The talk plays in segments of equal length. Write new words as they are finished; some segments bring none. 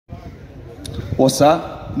What's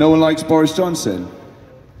that? No one likes Boris Johnson?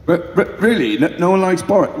 Really? No one likes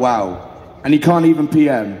Boris? Wow. And he can't even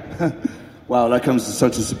PM? Wow, that comes as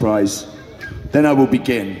such a surprise. Then I will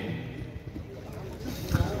begin.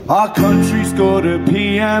 Our country's got a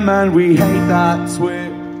PM and we hate that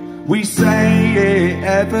twit. We say it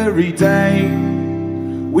every day.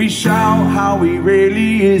 We shout how he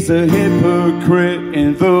really is a hypocrite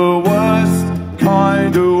in the worst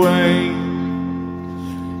kind of way.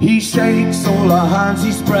 He shakes all our hands,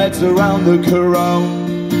 he spreads around the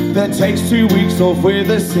corona, then takes 2 weeks off with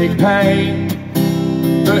a sick pay.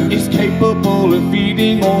 That is capable of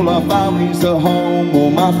feeding all our families at home. All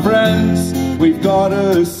my friends, we've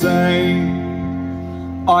gotta say,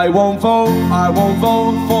 I won't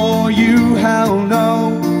vote for you, hell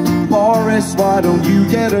no. Boris, why don't you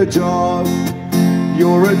get a job?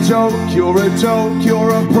 You're a joke, you're a joke, you're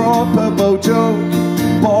a proper joke.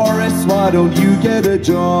 Boris, why don't you get a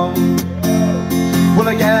job? Well,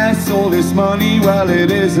 I guess all this money, well,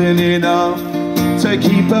 it isn't enough to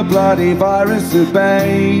keep a bloody virus at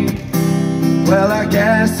bay. Well, I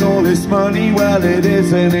guess all this money, well, it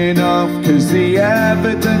isn't enough, 'cause the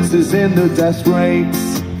evidence is in the death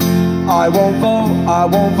rates. I won't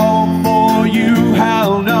vote for you,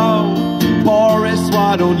 hell no. Boris,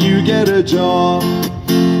 why don't you get a job?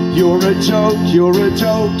 You're a joke, you're a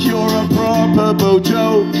joke, you're a proper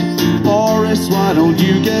joke. Boris, why don't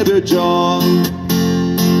you get a job?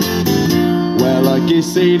 Well, I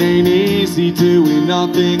guess it ain't easy doing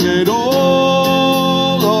nothing at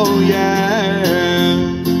all, oh yeah.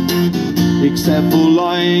 Except for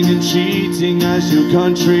lying and cheating as your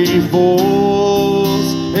country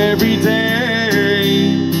falls every day.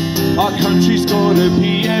 Our country's got a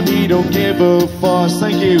PM, he don't give a fuss,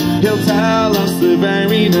 thank you. He'll tell us the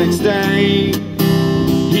very next day.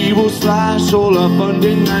 He will slash all our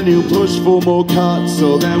funding and he'll push for more cuts.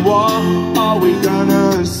 So then what are we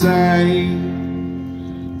gonna say?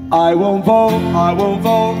 I won't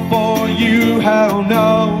vote for you, hell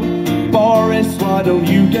no. Boris, why don't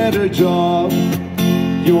you get a job?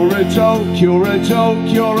 You're a joke, you're a joke,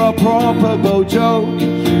 you're a proper joke.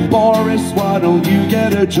 Boris, why don't you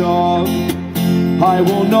get a job? I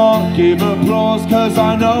will not give applause 'cause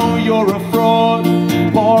I know you're a fraud.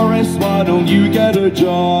 Boris, why don't you get a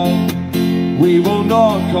job? We will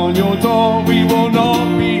knock on your door, we will not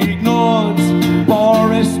be ignored.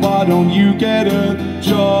 Boris, why don't you get a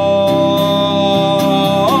job?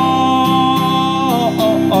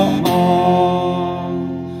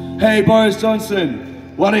 Hey, Boris Johnson,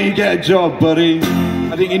 why don't you get a job, buddy?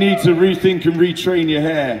 I think you need to rethink and retrain your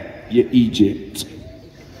hair, you Egypt.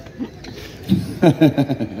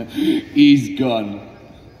 He's gone.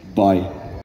 Bye.